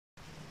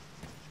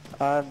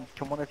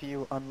Can one of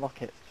you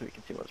unlock it so we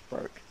can see what's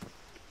broke?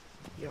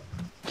 Yep.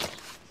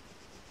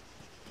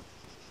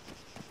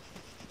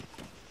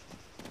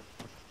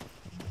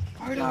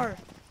 Ardor!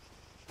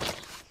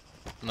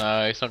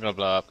 No, it's not gonna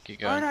blow up. Keep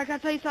going. Ardor, can I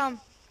tell you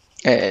something?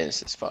 It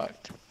is, it's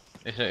fucked.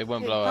 It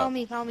won't Hey, blow follow up.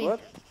 me, follow me. What?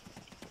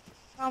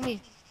 Follow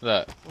me.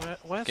 Look.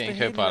 Where's the Getting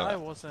Haley co-pilot. I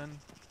was in?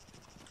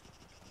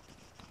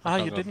 Ah,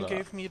 not you gonna didn't blow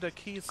give me the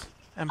keys,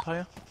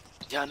 Empire.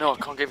 Yeah, no, I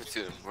can't give it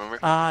to them, remember?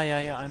 Ah,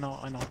 yeah, I know.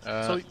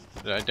 So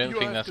I don't you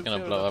think have that's to gonna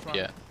fill blow the up front.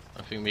 yet.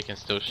 I think we can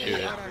still shoot Yeah,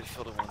 it. I already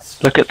filled it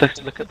once. Look at the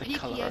The colour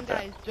PTN of it.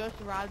 guys just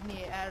robbed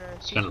me at our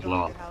It's gonna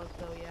blow up. house,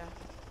 so yeah.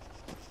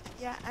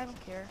 Yeah, I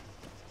don't care.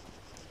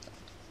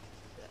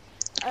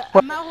 Well-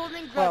 I'm not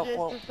holding grudges,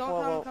 well, just don't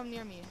well, try well. to come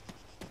near me.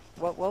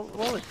 Well,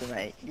 listen,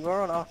 mate. You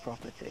are on our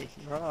property.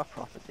 You're on our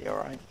property,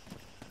 alright?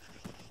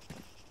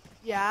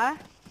 Yeah?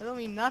 I don't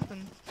mean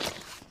nothing.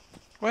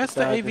 where's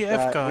the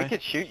AVF guy? We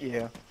could shoot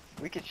you.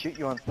 We could shoot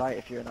you on sight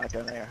if you and I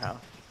go near your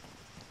house.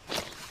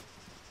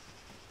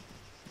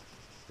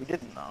 We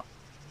didn't know.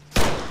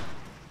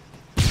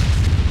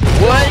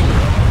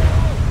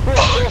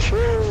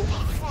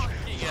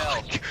 Fucking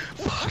hell.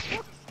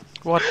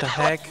 What the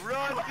heck?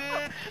 Run,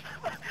 bitch!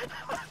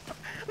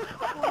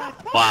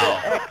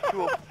 Wow.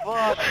 Actual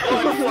fuck!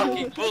 One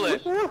fucking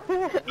bullet! One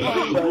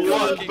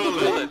fucking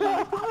bullet!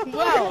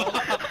 Wow!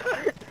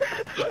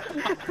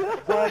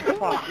 One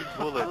fucking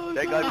Bullet.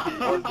 That guy put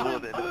one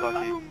bullet in the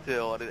fucking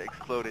tail and it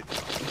exploded.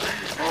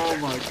 Oh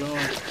my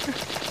god.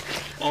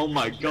 Oh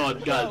my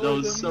god, guys, that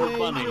was so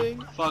funny.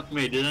 amazing. Fuck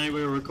me, did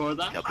anybody record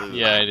that?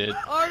 Yeah, I did.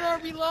 Ardor,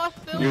 we lost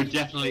Phil. You're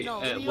definitely, No,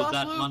 we was lost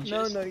that Luke.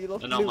 Munches? No, you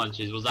lost Not Luke.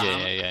 Munches, was that Yeah,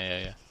 Alan?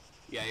 yeah.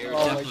 Yeah, you're Oh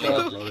my definitely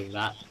God. uploading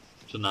that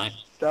tonight.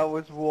 That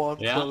was one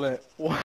Yeah? bullet.